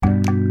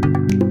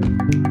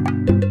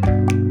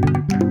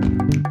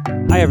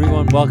Hi,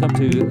 everyone. Welcome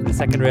to the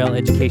Second Rail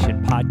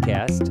Education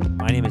Podcast.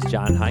 My name is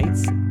John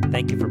Heinz.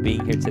 Thank you for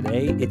being here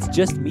today. It's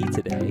just me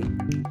today,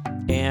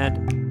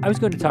 and I was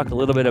going to talk a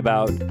little bit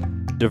about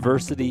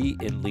diversity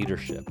in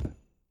leadership.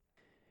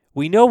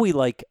 We know we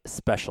like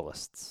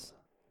specialists.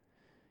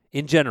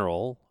 In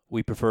general,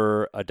 we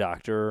prefer a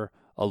doctor,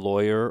 a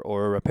lawyer,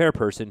 or a repair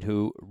person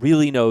who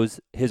really knows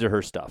his or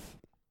her stuff.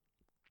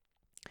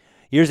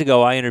 Years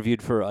ago, I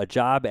interviewed for a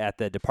job at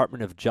the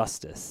Department of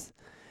Justice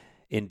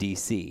in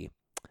D.C.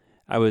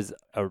 I was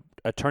an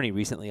attorney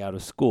recently out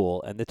of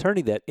school, and the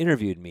attorney that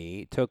interviewed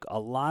me took a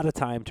lot of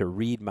time to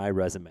read my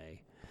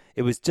resume.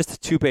 It was just a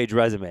 2-page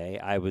resume.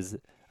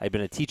 I'd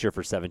been a teacher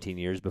for 17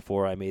 years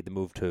before I made the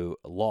move to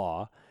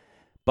law,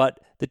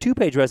 but the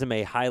 2-page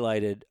resume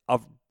highlighted a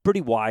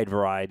pretty wide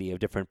variety of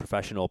different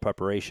professional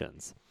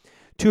preparations.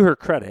 To her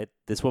credit,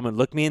 this woman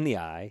looked me in the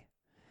eye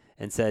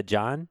and said,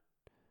 "John,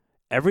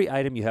 every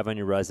item you have on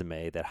your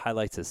resume that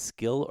highlights a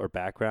skill or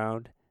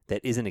background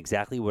that isn't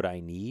exactly what I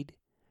need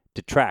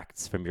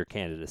detracts from your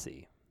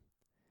candidacy."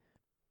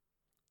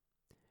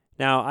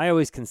 Now, I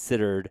always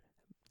considered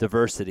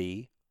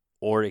diversity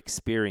or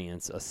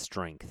experience a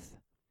strength.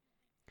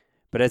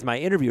 But as my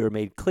interviewer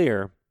made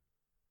clear,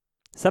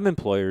 some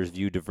employers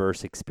view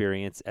diverse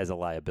experience as a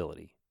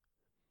liability.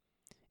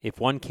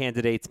 If one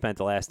candidate spent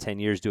the last 10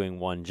 years doing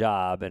one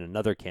job and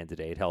another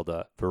candidate held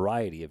a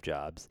variety of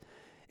jobs,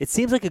 it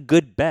seems like a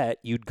good bet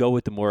you'd go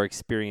with the more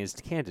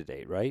experienced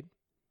candidate, right?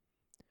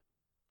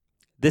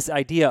 This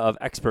idea of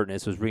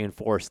expertness was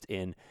reinforced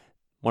in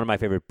one of my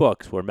favorite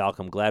books where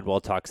Malcolm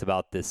Gladwell talks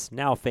about this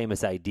now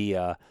famous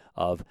idea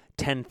of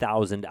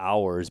 10,000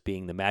 hours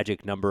being the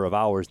magic number of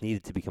hours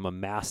needed to become a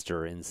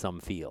master in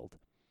some field.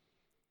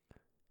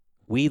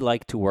 We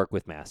like to work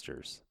with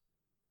masters.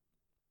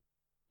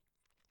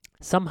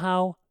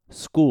 Somehow,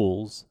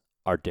 schools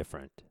are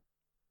different.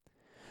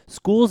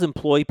 Schools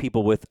employ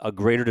people with a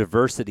greater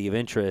diversity of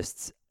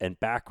interests and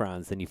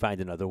backgrounds than you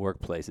find in other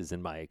workplaces,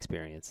 in my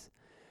experience.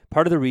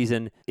 Part of the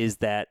reason is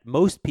that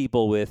most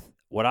people with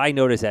what I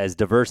notice as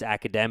diverse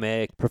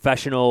academic,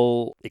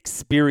 professional,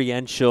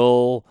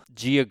 experiential,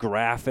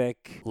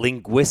 geographic,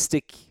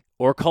 linguistic,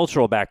 or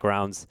cultural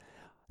backgrounds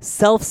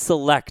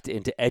self-select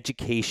into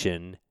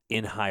education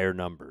in higher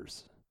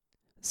numbers.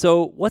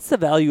 So what's the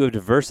value of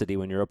diversity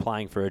when you're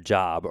applying for a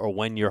job or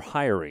when you're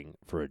hiring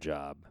for a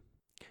job?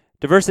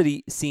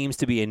 Diversity seems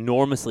to be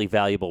enormously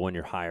valuable when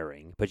you're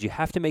hiring, but you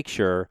have to make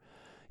sure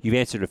you've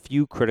answered a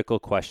few critical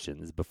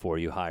questions before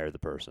you hire the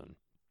person.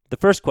 The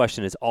first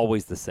question is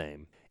always the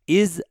same.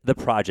 Is the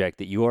project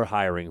that you are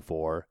hiring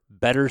for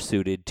better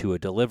suited to a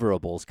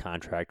deliverables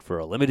contract for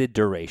a limited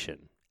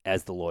duration,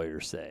 as the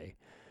lawyers say?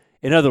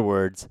 In other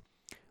words,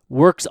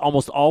 work's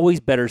almost always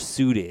better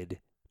suited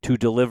to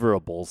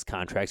deliverables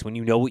contracts when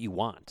you know what you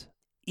want.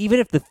 Even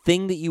if the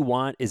thing that you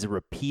want is a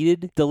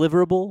repeated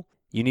deliverable,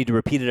 you need to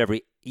repeat it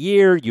every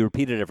year, you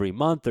repeat it every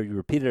month, or you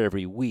repeat it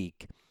every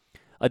week.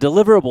 A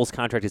deliverables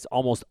contract is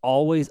almost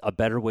always a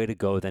better way to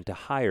go than to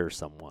hire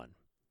someone.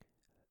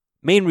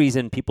 Main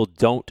reason people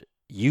don't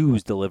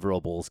use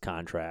deliverables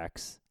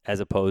contracts as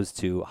opposed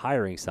to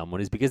hiring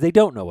someone is because they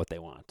don't know what they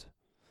want.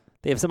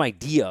 They have some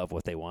idea of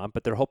what they want,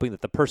 but they're hoping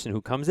that the person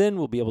who comes in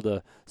will be able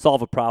to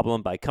solve a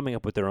problem by coming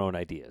up with their own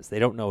ideas. They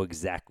don't know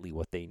exactly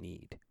what they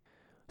need.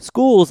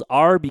 Schools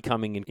are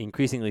becoming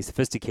increasingly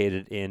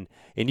sophisticated in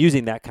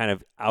using that kind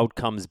of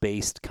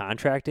outcomes-based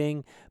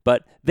contracting,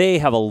 but they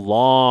have a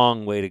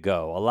long way to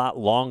go, a lot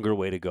longer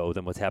way to go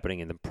than what's happening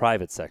in the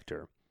private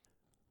sector.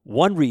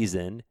 One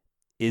reason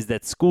is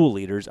that school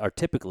leaders are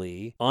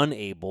typically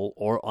unable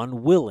or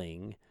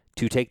unwilling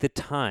to take the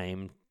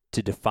time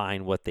to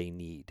define what they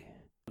need.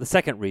 The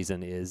second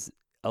reason is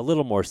a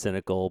little more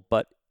cynical,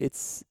 but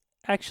it's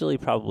actually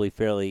probably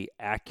fairly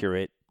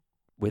accurate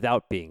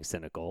without being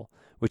cynical,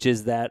 which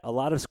is that a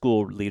lot of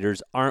school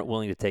leaders aren't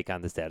willing to take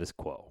on the status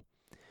quo.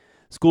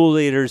 School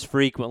leaders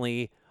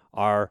frequently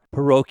are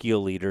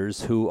parochial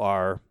leaders who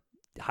are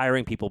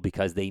hiring people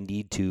because they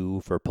need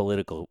to for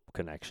political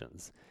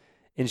connections.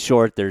 In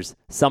short, there's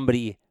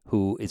somebody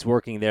who is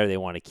working there they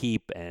want to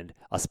keep, and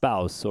a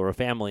spouse or a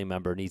family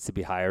member needs to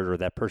be hired, or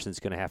that person's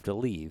going to have to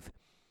leave.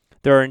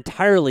 There are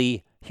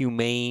entirely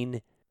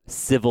humane,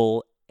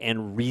 civil,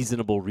 and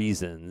reasonable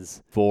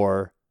reasons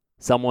for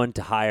someone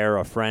to hire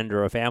a friend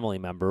or a family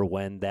member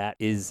when that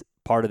is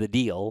part of the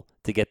deal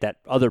to get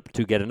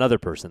another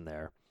person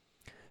there.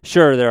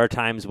 Sure, there are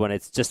times when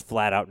it's just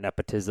flat out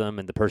nepotism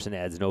and the person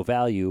adds no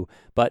value,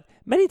 but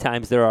many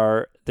times there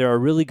are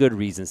really good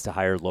reasons to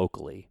hire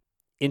locally.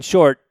 In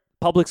short,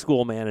 public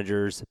school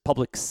managers,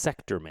 public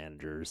sector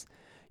managers,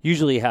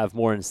 usually have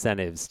more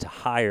incentives to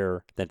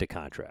hire than to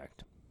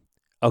contract.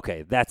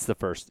 Okay, that's the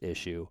first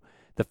issue.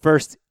 The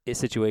first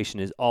situation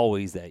is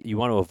always that you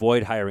want to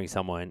avoid hiring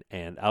someone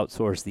and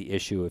outsource the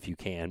issue if you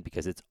can,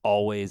 because it's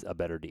always a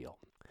better deal.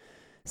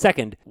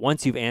 Second,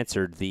 once you've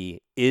answered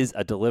the "is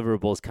a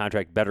deliverables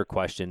contract better"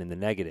 question in the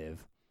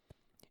negative,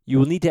 you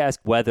will need to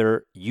ask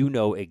whether you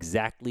know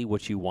exactly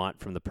what you want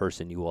from the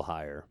person you will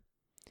hire.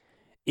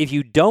 If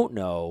you don't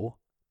know,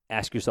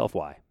 ask yourself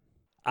why.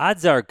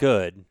 Odds are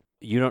good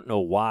you don't know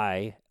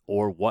why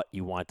or what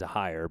you want to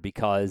hire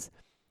because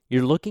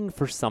you're looking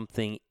for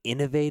something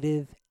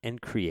innovative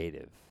and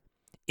creative.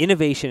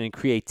 Innovation and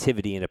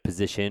creativity in a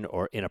position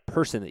or in a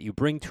person that you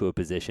bring to a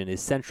position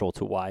is central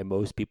to why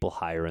most people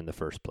hire in the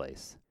first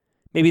place.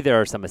 Maybe there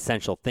are some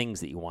essential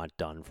things that you want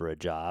done for a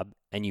job,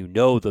 and you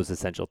know those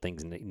essential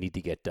things need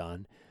to get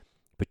done,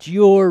 but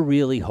you're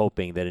really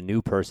hoping that a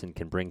new person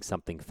can bring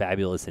something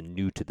fabulous and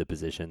new to the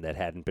position that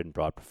hadn't been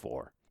brought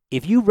before.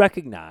 If you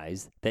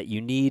recognize that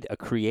you need a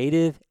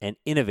creative and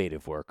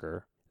innovative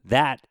worker,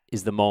 that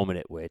is the moment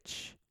at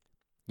which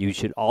you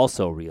should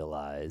also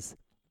realize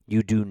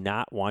you do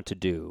not want to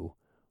do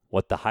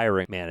what the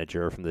hiring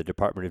manager from the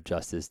Department of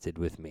Justice did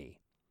with me.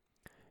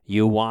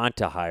 You want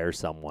to hire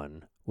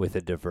someone with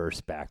a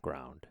diverse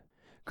background.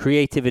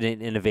 Creativity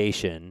and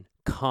innovation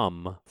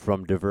come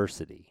from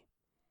diversity.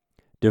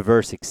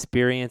 Diverse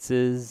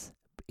experiences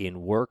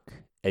in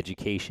work,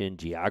 education,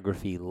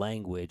 geography,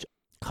 language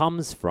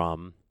comes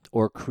from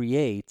or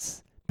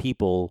creates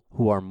people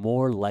who are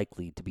more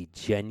likely to be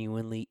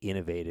genuinely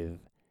innovative,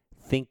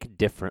 think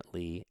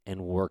differently,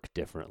 and work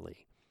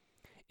differently.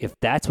 If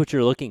that's what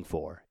you're looking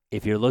for,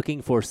 if you're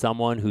looking for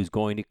someone who's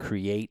going to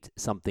create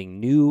something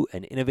new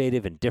and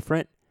innovative and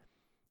different,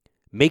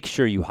 make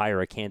sure you hire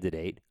a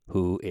candidate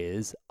who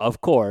is, of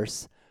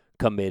course,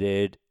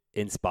 committed,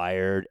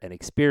 inspired, and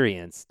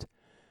experienced,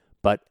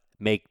 but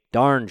make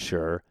darn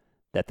sure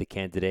that the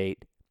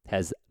candidate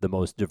has the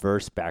most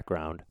diverse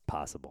background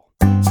possible.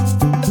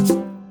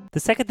 The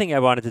second thing I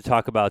wanted to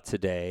talk about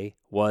today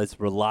was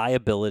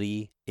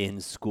reliability in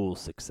school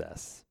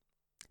success.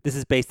 This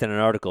is based on an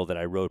article that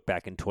I wrote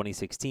back in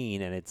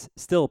 2016, and it's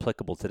still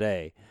applicable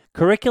today.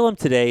 Curriculum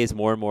today is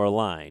more and more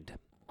aligned.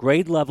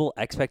 Grade level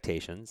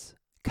expectations,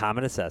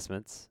 common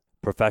assessments,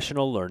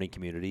 professional learning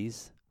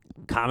communities,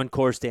 Common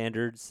Core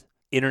standards,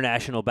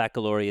 international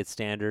baccalaureate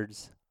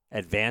standards,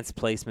 advanced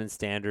placement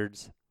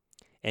standards,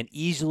 and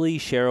easily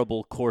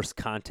shareable course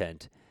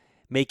content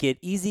make it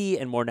easy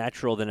and more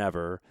natural than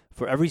ever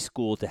for every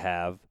school to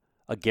have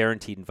a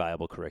guaranteed and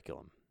viable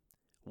curriculum.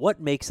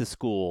 What makes a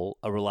school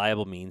a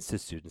reliable means to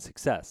student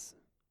success?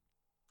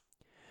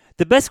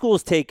 The best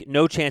schools take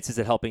no chances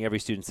at helping every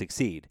student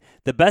succeed.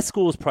 The best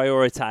schools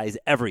prioritize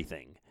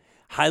everything: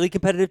 highly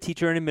competitive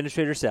teacher and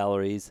administrator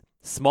salaries,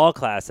 small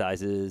class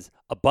sizes,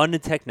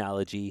 abundant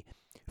technology,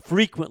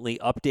 frequently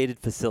updated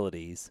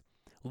facilities,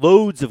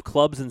 loads of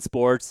clubs and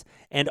sports,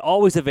 and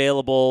always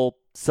available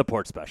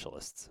support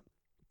specialists.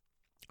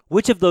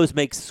 Which of those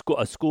makes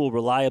a school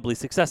reliably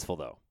successful,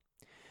 though?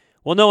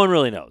 Well, no one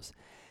really knows.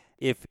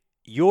 If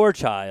your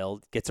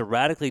child gets a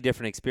radically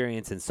different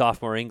experience in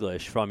sophomore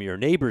English from your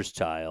neighbor's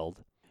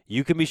child,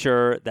 you can be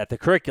sure that the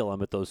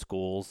curriculum at those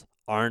schools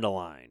aren't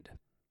aligned.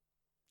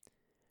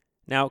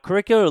 Now,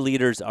 curricular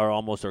leaders are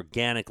almost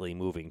organically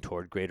moving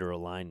toward greater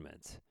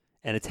alignment,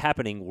 and it's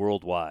happening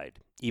worldwide,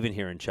 even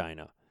here in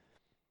China.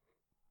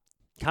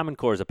 Common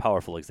Core is a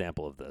powerful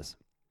example of this.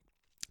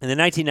 In the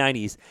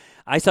 1990s,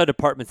 I saw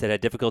departments that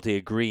had difficulty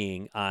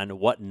agreeing on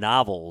what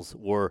novels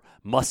were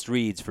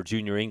must-reads for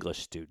junior English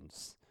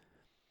students.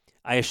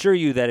 I assure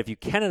you that if you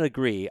cannot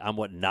agree on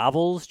what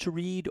novels to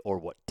read or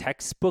what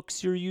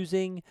textbooks you're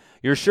using,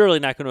 you're surely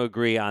not going to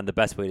agree on the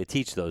best way to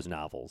teach those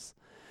novels.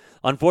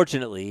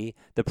 Unfortunately,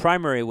 the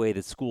primary way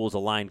that schools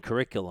aligned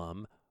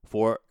curriculum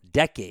for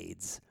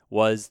decades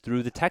was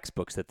through the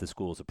textbooks that the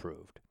schools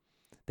approved.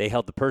 They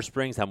held the purse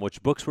strings on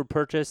which books were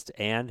purchased,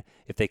 and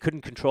if they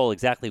couldn't control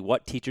exactly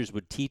what teachers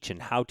would teach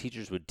and how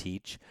teachers would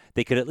teach,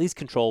 they could at least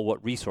control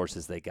what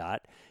resources they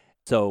got.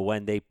 So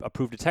when they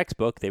approved a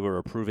textbook, they were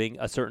approving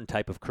a certain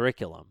type of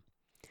curriculum.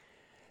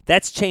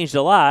 That's changed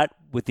a lot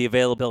with the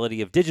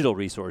availability of digital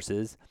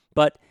resources,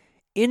 but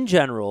in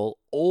general,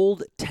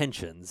 old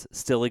tensions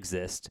still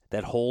exist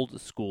that hold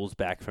schools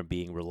back from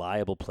being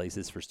reliable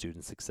places for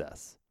student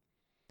success.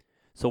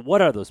 So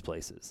what are those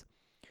places?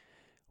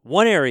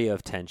 One area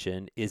of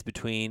tension is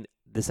between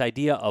this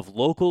idea of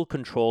local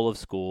control of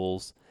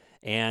schools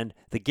and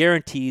the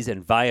guarantees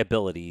and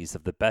viabilities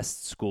of the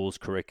best school's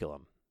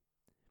curriculum.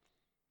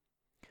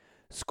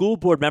 School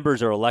board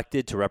members are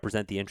elected to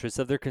represent the interests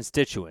of their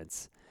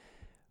constituents.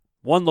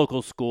 One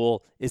local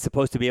school is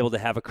supposed to be able to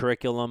have a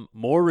curriculum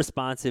more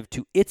responsive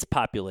to its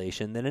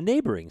population than a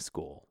neighboring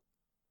school.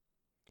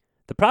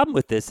 The problem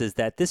with this is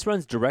that this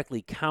runs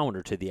directly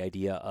counter to the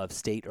idea of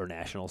state or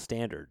national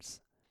standards.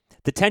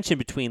 The tension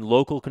between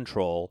local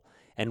control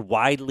and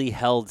widely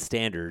held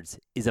standards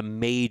is a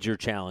major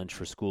challenge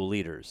for school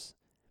leaders.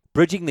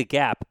 Bridging the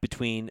gap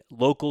between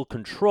local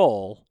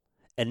control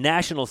and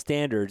national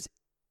standards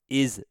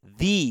is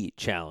the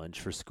challenge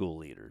for school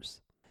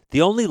leaders.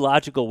 The only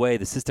logical way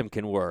the system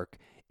can work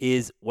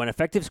is when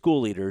effective school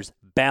leaders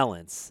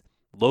balance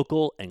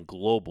local and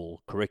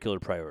global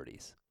curricular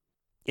priorities.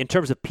 In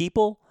terms of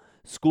people,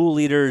 school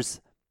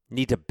leaders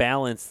need to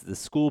balance the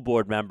school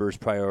board members'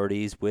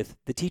 priorities with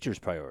the teachers'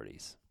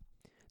 priorities.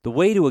 The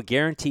way to a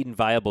guaranteed and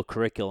viable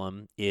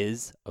curriculum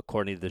is,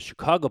 according to the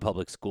Chicago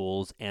Public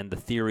Schools and the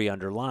theory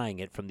underlying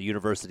it from the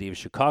University of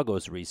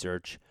Chicago's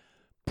research,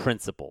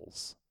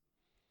 principles.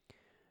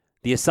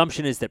 The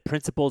assumption is that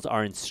principals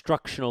are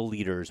instructional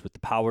leaders with the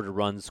power to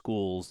run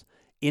schools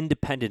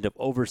independent of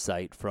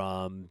oversight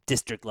from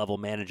district level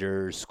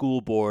managers,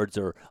 school boards,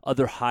 or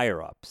other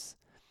higher ups.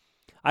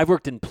 I've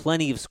worked in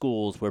plenty of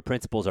schools where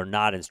principals are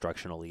not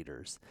instructional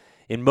leaders.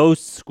 In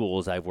most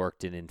schools I've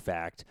worked in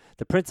fact,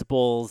 the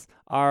principals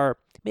are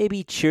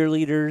maybe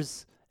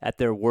cheerleaders at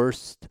their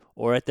worst,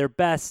 or at their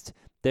best,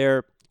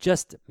 they're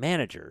just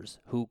managers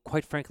who,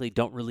 quite frankly,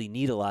 don't really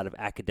need a lot of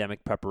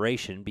academic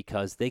preparation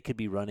because they could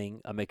be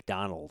running a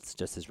McDonald's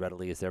just as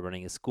readily as they're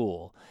running a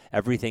school.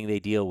 Everything they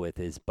deal with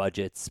is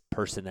budgets,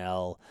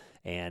 personnel,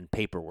 and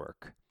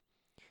paperwork.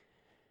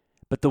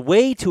 But the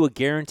way to a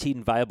guaranteed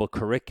and viable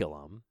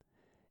curriculum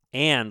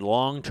and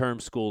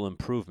long-term school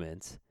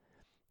improvement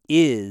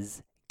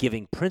is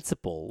giving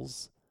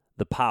principals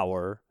the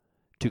power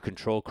to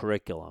control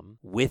curriculum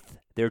with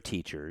their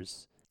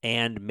teachers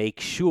and make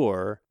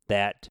sure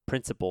that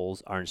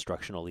principals are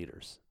instructional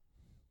leaders.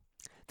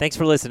 Thanks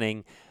for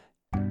listening.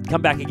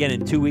 Come back again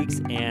in 2 weeks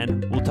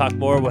and we'll talk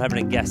more. We're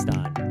having a guest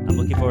on. I'm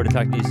looking forward to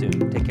talking to you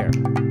soon. Take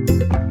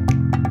care.